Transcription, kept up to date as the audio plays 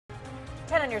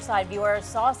10 on your side viewers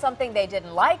saw something they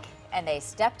didn't like and they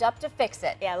stepped up to fix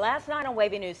it. Yeah, last night on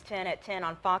Wavy News 10 at 10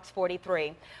 on Fox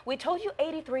 43, we told you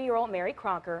 83-year-old Mary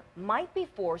Crocker might be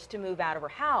forced to move out of her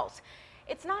house.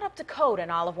 It's not up to code in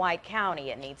Olive White County.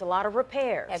 It needs a lot of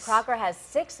repairs. And Crocker has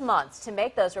 6 months to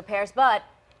make those repairs, but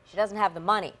she doesn't have the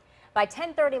money. By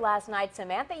 10:30 last night,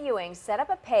 Samantha Ewing set up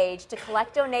a page to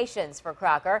collect donations for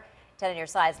Crocker. 10 on your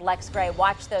side's Lex Gray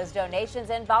watched those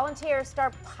donations, and volunteers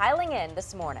start piling in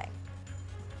this morning.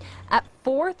 At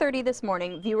 4:30 this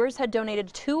morning, viewers had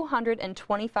donated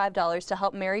 $225 to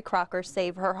help Mary Crocker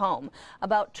save her home.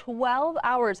 About 12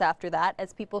 hours after that,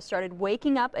 as people started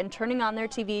waking up and turning on their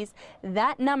TVs,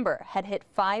 that number had hit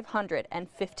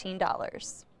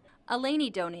 $515. Eleni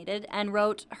donated and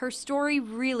wrote, "Her story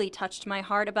really touched my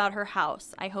heart about her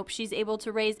house. I hope she's able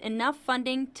to raise enough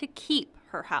funding to keep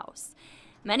her house."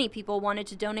 Many people wanted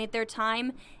to donate their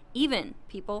time, even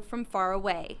people from far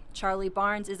away. Charlie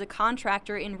Barnes is a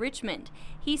contractor in Richmond.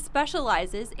 He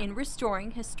specializes in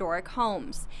restoring historic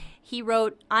homes. He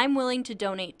wrote, "I'm willing to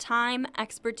donate time,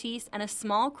 expertise, and a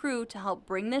small crew to help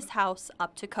bring this house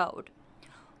up to code."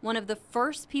 One of the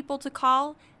first people to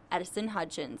call, Edison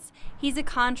Hudgens. He's a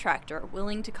contractor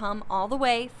willing to come all the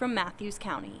way from Matthews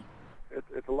County.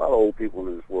 It's a lot of old people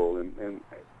in this world, and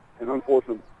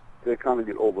unfortunately, they kind of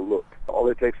get overlooked. All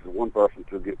it takes is one person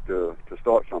to get to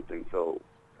start something. So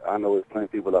I know there's plenty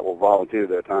of people that will volunteer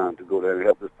their time to go there and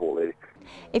help this poor lady.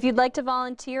 If you'd like to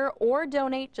volunteer or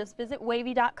donate, just visit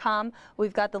wavy.com.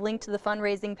 We've got the link to the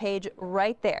fundraising page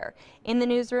right there. In the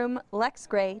newsroom, Lex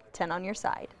Gray, 10 on your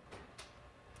side.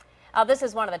 This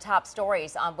is one of the top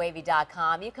stories on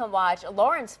wavy.com. You can watch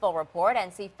Lauren's full report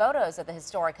and see photos of the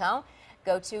historic home.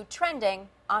 Go to trending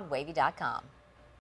on wavy.com.